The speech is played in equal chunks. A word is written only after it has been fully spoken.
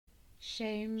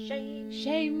Shame, Shame,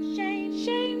 shame, shame, shame,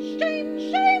 shame, shame,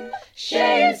 shame, shame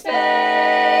shame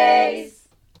space. space.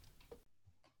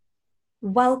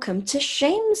 Welcome to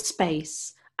Shame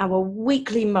Space, our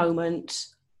weekly moment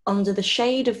under the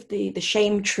shade of the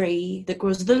shame tree that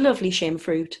grows the lovely shame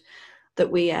fruit that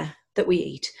we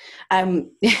eat.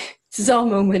 This is our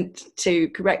moment to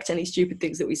correct any stupid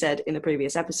things that we said in the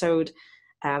previous episode,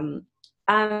 and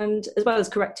as well as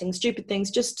correcting stupid things,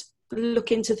 just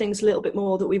look into things a little bit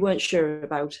more that we weren't sure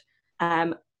about.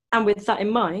 And with that in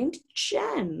mind,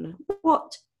 Jen,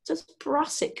 what does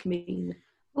brassic mean?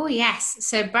 Oh, yes.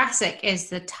 So Brassic is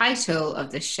the title of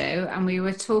the show, and we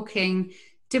were talking.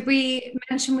 Did we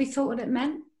mention we thought what it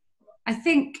meant? I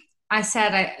think I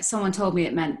said someone told me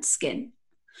it meant skin.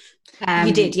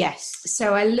 You did, yes.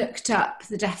 So I looked up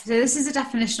so this is a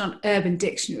definition on Urban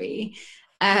Dictionary,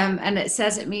 and it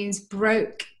says it means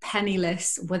broke,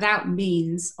 penniless, without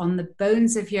means, on the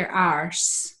bones of your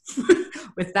arse.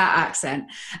 With that accent.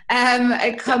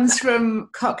 It comes from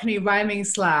Cockney rhyming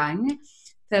slang,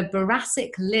 the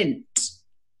boracic lint,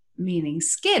 meaning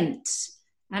skint.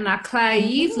 And now, Claire,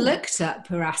 you've looked up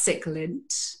boracic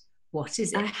lint. What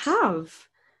is it? I have.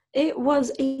 It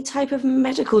was a type of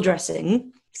medical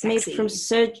dressing made from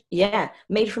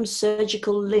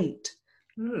surgical lint,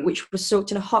 which was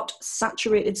soaked in a hot,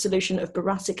 saturated solution of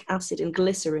boracic acid and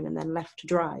glycerin and then left to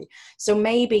dry. So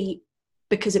maybe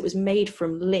because it was made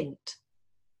from lint,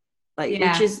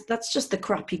 that's just the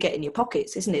crap you get in your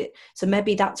pockets, isn't it? So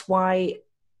maybe that's why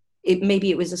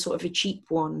it was a sort of a cheap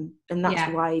one, and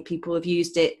that's why people have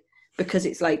used it, because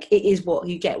it's like it is what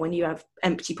you get when you have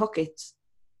empty pockets.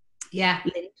 Yeah.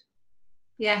 Lint.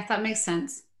 Yeah, that makes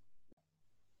sense.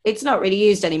 It's not really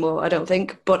used anymore, I don't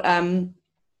think, but I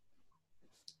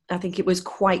think it was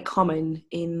quite common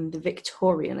in the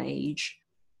Victorian age.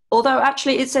 Although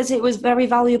actually it says it was very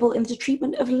valuable in the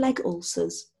treatment of leg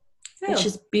ulcers. Which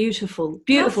is beautiful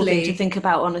thing to think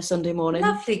about on a Sunday morning.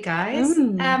 Lovely, guys.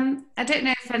 I don't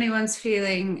know if anyone's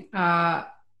feeling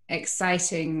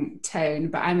exciting tone,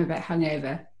 but I'm a bit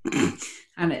hungover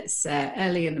and it's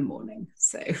early in the morning.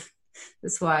 So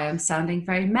that's why I'm sounding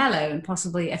very mellow and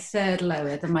possibly a third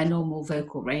lower than my normal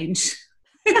vocal range.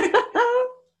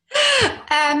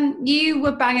 You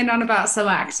were banging on about some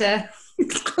actor.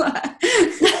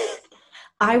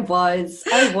 I was.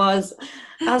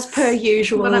 As per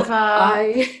usual,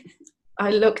 I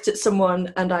looked at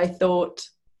someone and I thought,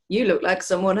 you look like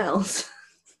someone else.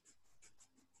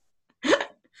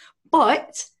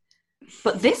 But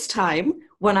this time,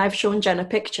 when I've shown Jen a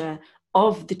picture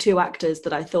of the two actors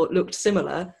that I thought looked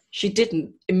similar, she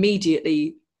didn't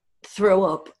immediately throw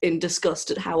up in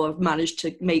disgust at how I've managed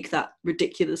to make that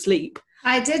ridiculous leap.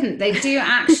 I didn't. They do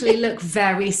actually look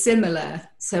very similar.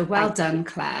 So well done,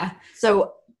 Claire.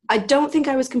 So I don't think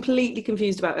I was completely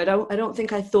confused about it. I don't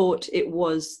think I thought it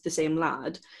was the same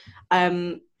lad. I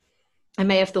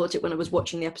may have thought it when I was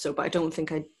watching the episode, but I don't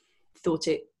think I thought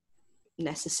it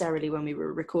necessarily when we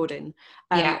were recording.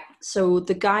 So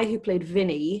the guy who played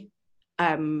Vinny,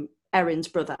 Erin's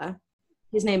brother,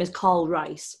 his name is Carl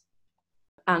Rice.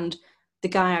 And the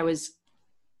guy I was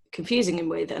confusing him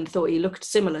with and thought he looked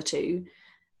similar to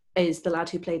is the lad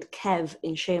who played Kev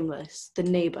in Shameless, the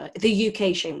neighbour, the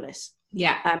UK Shameless.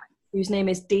 Yeah. Whose name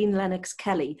is Dean Lennox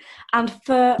Kelly. And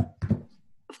for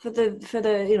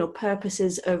the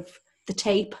purposes of the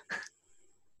tape,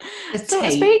 so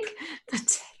to speak, the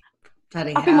tape.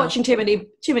 Bloody I've been watching too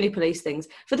many police things.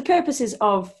 For the purposes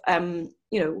of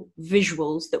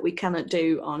visuals that we cannot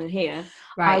do on here,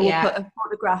 I will put a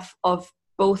photograph of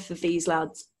both of these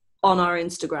lads on our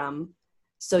Instagram,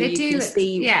 so you can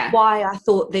see why I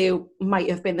thought they might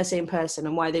have been the same person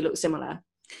and why they look similar.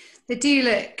 They do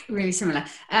look really similar.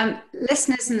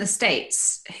 Listeners in the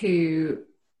States who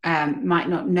might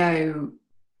not know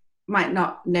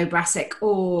Brassic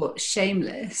or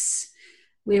Shameless,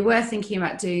 we were thinking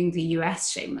about doing the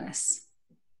US Shameless.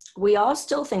 We are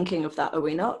still thinking of that, are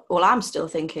we not? Well, I'm still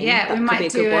thinking. Yeah, that we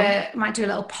might do a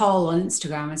little poll on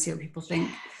Instagram and see what people think.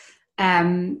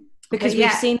 Because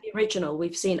we've seen the original.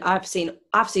 I've seen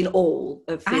all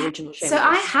of the original Shameless. So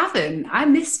I haven't. I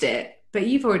missed it. But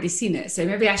you've already seen it, so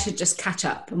maybe I should just catch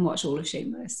up and watch all of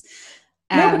Shameless.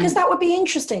 No, because that would be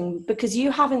interesting, because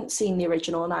you haven't seen the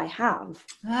original and I have.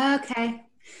 Okay.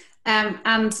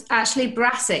 And actually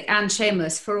Brassic and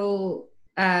Shameless, for all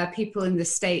people in the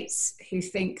States who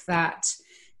think that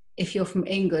if you're from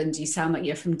England, you sound like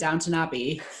you're from Downton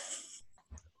Abbey,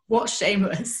 watch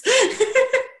Shameless.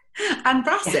 And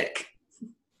Brassic.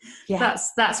 Yeah.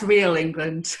 That's real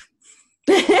England.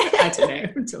 I don't know,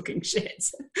 I'm talking shit.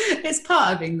 It's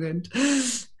part of England.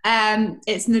 It's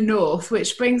in the north,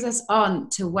 which brings us on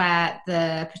to where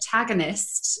the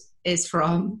protagonist is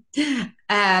from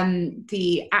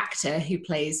the actor who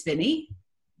plays Vinny,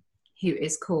 who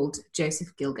is called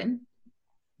Joseph Gilgan,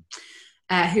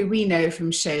 who we know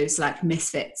from shows like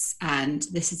Misfits and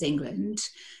This Is England.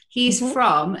 He's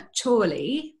from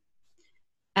Chorley,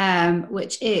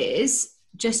 which is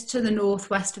just to the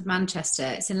northwest of Manchester.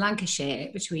 It's in Lancashire,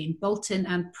 between Bolton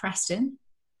and Preston.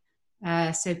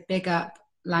 So big up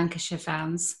Lancashire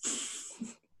fans.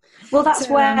 Well, that's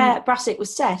where Brassic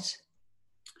was set.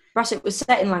 Brassic was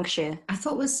set in Lancashire. I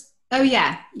thought it was... Oh,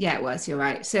 yeah. Yeah, it was. You're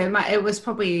right. So it was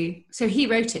probably... So he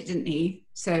wrote it, didn't he?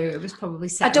 So it was probably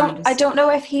set I don't know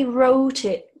if he wrote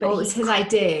it, but it was his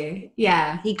idea.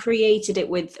 Yeah. He created it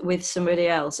with somebody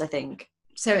else, I think.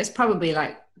 So it's probably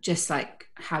just like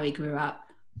how he grew up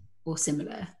or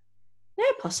similar.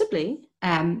 Yeah, possibly.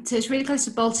 So it's really close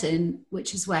to Bolton,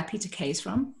 which is where Peter Kay's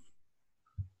from.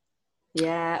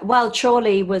 Yeah, well,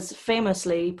 Chorley was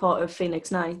famously part of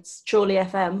Phoenix Nights. Chorley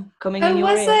FM coming in your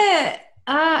ear. Oh, was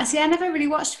it? See, I never really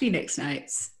watched Phoenix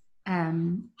Nights.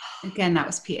 Again, that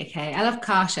was Peter Kay. I love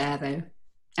Carshare though,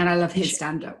 and I love his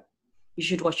stand-up. You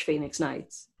should watch Phoenix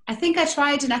Nights. I think I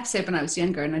tried an episode when I was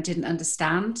younger and I didn't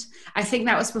understand. I think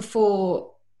that was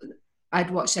before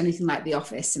I'd watched anything like The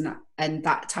Office and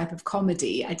that type of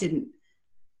comedy. I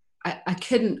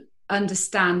couldn't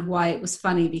understand why it was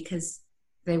funny because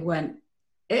they weren't,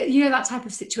 that type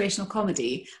of situational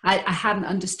comedy. I hadn't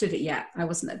understood it yet. I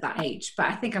wasn't at that age, but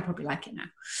I think I probably like it now.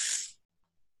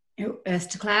 Oh, Earth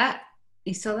to Claire, are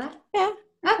you still there? Yeah.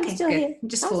 Okay, I'm still good. here. I'm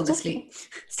just falling asleep.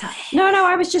 No,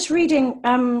 I was just reading.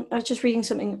 I was just reading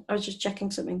something. I was just checking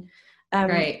something.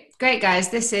 Great, guys.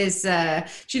 This is.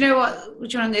 Do you know what? Do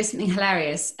you want to know something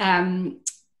hilarious?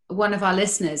 One of our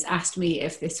listeners asked me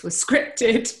if this was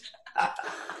scripted. I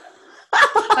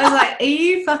was like, "Are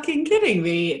you fucking kidding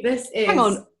me? This is." Hang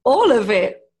on, all of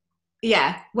it.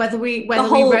 Yeah, whether we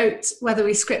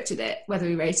scripted it, whether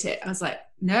we wrote it. I was like,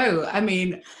 no. I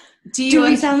mean, do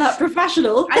we sound that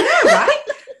professional? I know, right?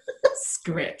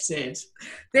 Scripted.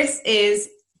 This is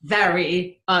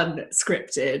very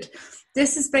unscripted.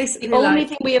 This is basically the only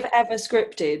thing we have ever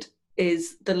scripted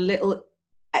is the little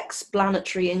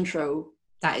explanatory intro.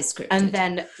 That is scripted. And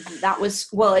then it was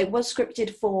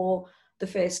scripted for the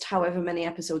first however many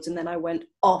episodes, and then I went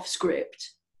off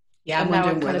script. Yeah, and now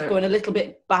I'm kind of going a little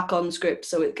bit back on script,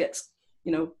 so it gets,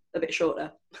 a bit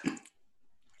shorter.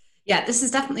 Yeah, this is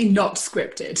definitely not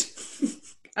scripted.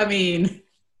 I mean,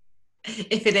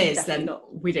 if it is, then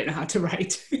we don't know how to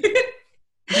write.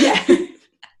 Yeah.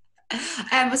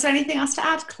 Was there anything else to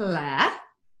add, Claire?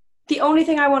 The only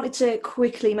thing I wanted to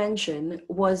quickly mention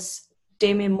was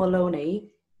Damien Maloney,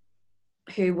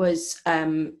 who was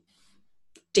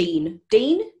Dean.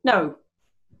 Dean? No.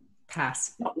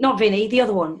 Pass. Not Vinny, the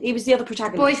other one. He was the other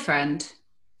protagonist. Boyfriend.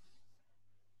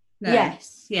 No.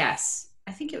 Yes.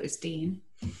 I think it was Dean.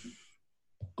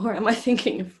 Or am I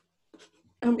thinking of...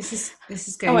 This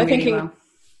is going really well.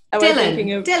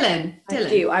 Dylan.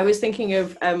 Thank you. I was thinking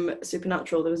of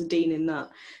Supernatural. There was a Dean in that.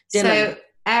 Dylan. So,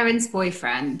 Erin's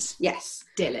boyfriend. Yes.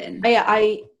 Dylan.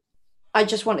 I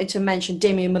just wanted to mention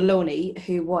Damien Maloney,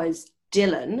 who was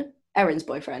Dylan, Erin's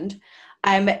boyfriend.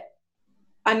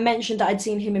 I mentioned that I'd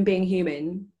seen him in Being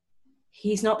Human.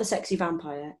 He's not the sexy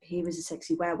vampire. He was a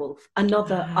sexy werewolf.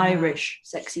 Another Irish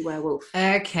sexy werewolf.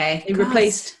 Okay. He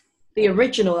replaced the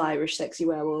original Irish sexy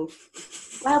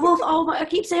werewolf. Werewolf? Oh, I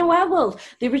keep saying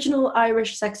werewolf. The original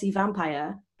Irish sexy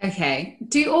vampire. Okay.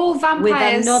 Do all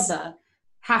vampires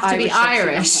have to be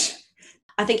Irish?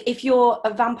 I think if you're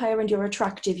a vampire and you're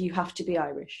attractive, you have to be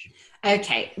Irish.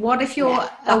 Okay. What if you're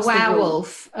a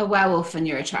werewolf and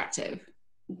you're attractive?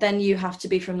 Then you have to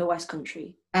be from the West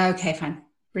Country. Okay, fine.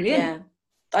 Brilliant.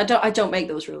 Yeah. I don't make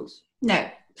those rules. No,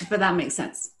 but that makes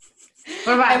sense.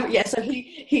 What about so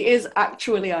he is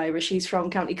actually Irish. He's from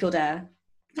County Kildare.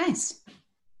 Nice.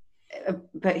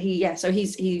 But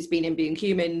he's been in Being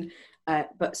Human,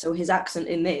 but so his accent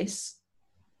in this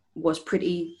was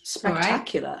pretty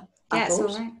spectacular. Yeah, it's all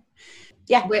right.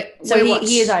 Yeah.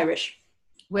 He is Irish.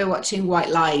 We're watching White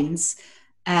Lines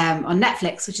on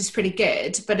Netflix, which is pretty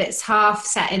good, but it's half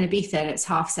set in Ibiza and it's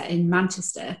half set in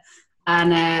Manchester.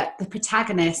 And the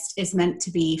protagonist is meant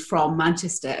to be from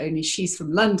Manchester, only she's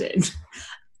from London.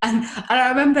 and I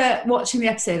remember watching the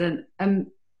episode and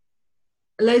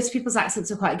loads of people's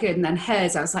accents are quite good, and then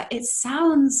hers, I was like, it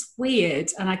sounds weird,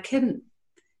 and I couldn't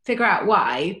figure out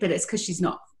why, but it's because she's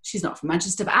not from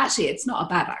Manchester. But actually, it's not a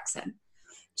bad accent.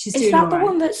 She's doing all right. Is that the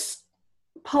one that's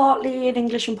partly in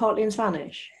English and partly in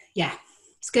Spanish? Yeah,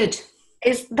 it's good.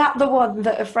 Is that the one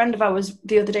that a friend of ours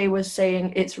the other day was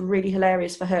saying it's really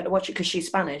hilarious for her to watch it because she's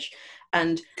Spanish?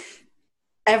 And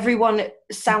everyone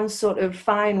sounds sort of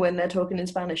fine when they're talking in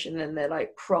Spanish, and then they're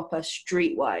like proper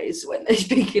streetwise when they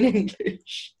speak in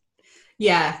English.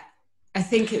 Yeah, I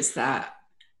think it's that.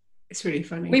 It's really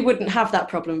funny. We wouldn't have that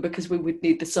problem because we would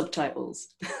need the subtitles.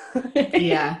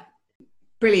 Yeah.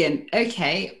 Brilliant.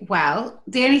 Okay. Well,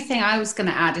 the only thing I was going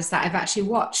to add is that I've actually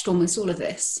watched almost all of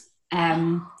this.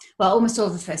 Well, almost all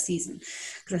of the first season,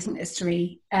 because I think there's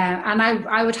 3. And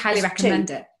I would highly recommend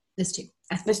it. There's 2.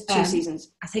 There's 2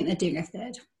 seasons. I think they're doing a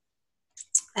 3rd.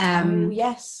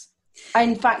 Yes.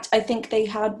 In fact, I think they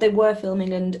were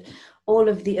filming, and all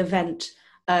of the event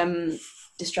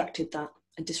distracted that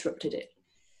and disrupted it.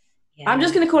 Yeah. I'm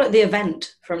just going to call it the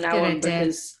event from now on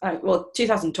because,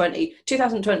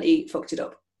 2020 fucked it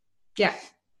up. Yeah.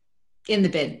 In the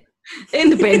bin. In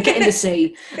the bin, get in the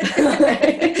sea.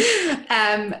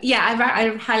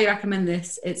 I highly recommend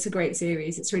this. It's a great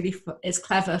series. It's really, it's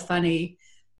clever, funny,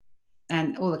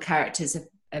 and all the characters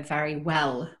are very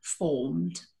well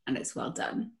formed, and it's well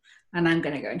done. And I'm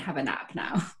going to go and have a nap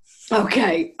now.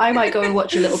 Okay, I might go and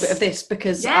watch a little bit of this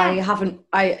because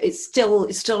it's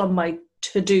still on my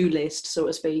to-do list, so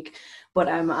to speak, but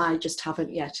I just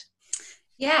haven't yet.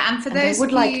 Yeah, and for those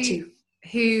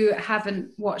who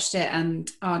haven't watched it and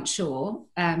aren't sure,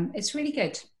 it's really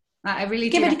good. I really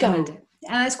give it a go.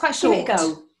 And it's quite short. Give it a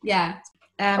go. Yeah.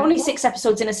 Only 6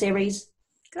 episodes in a series.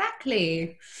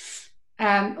 Exactly.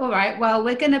 All right, well,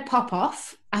 we're going to pop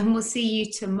off, and we'll see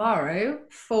you tomorrow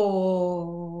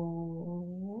for...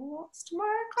 What's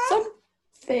tomorrow, Claire?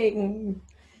 Something.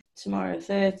 Tomorrow,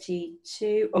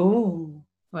 32. Oh.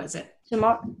 What is it?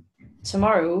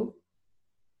 Tomorrow,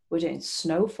 we're doing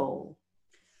Snowfall.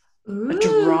 Ooh. A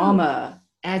drama.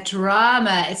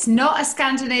 It's not a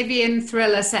Scandinavian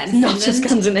thriller set in Finland. Not a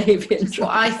Scandinavian drama.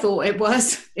 What I thought it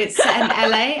was. It's set in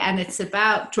LA, and it's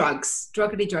about drugs.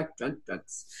 Drugs.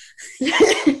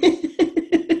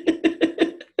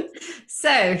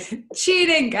 So, tune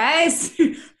in, guys,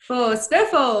 for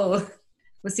Snowfall.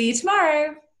 We'll see you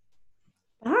tomorrow.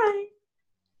 Bye.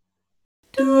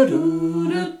 Do do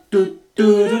do do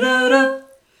do do do.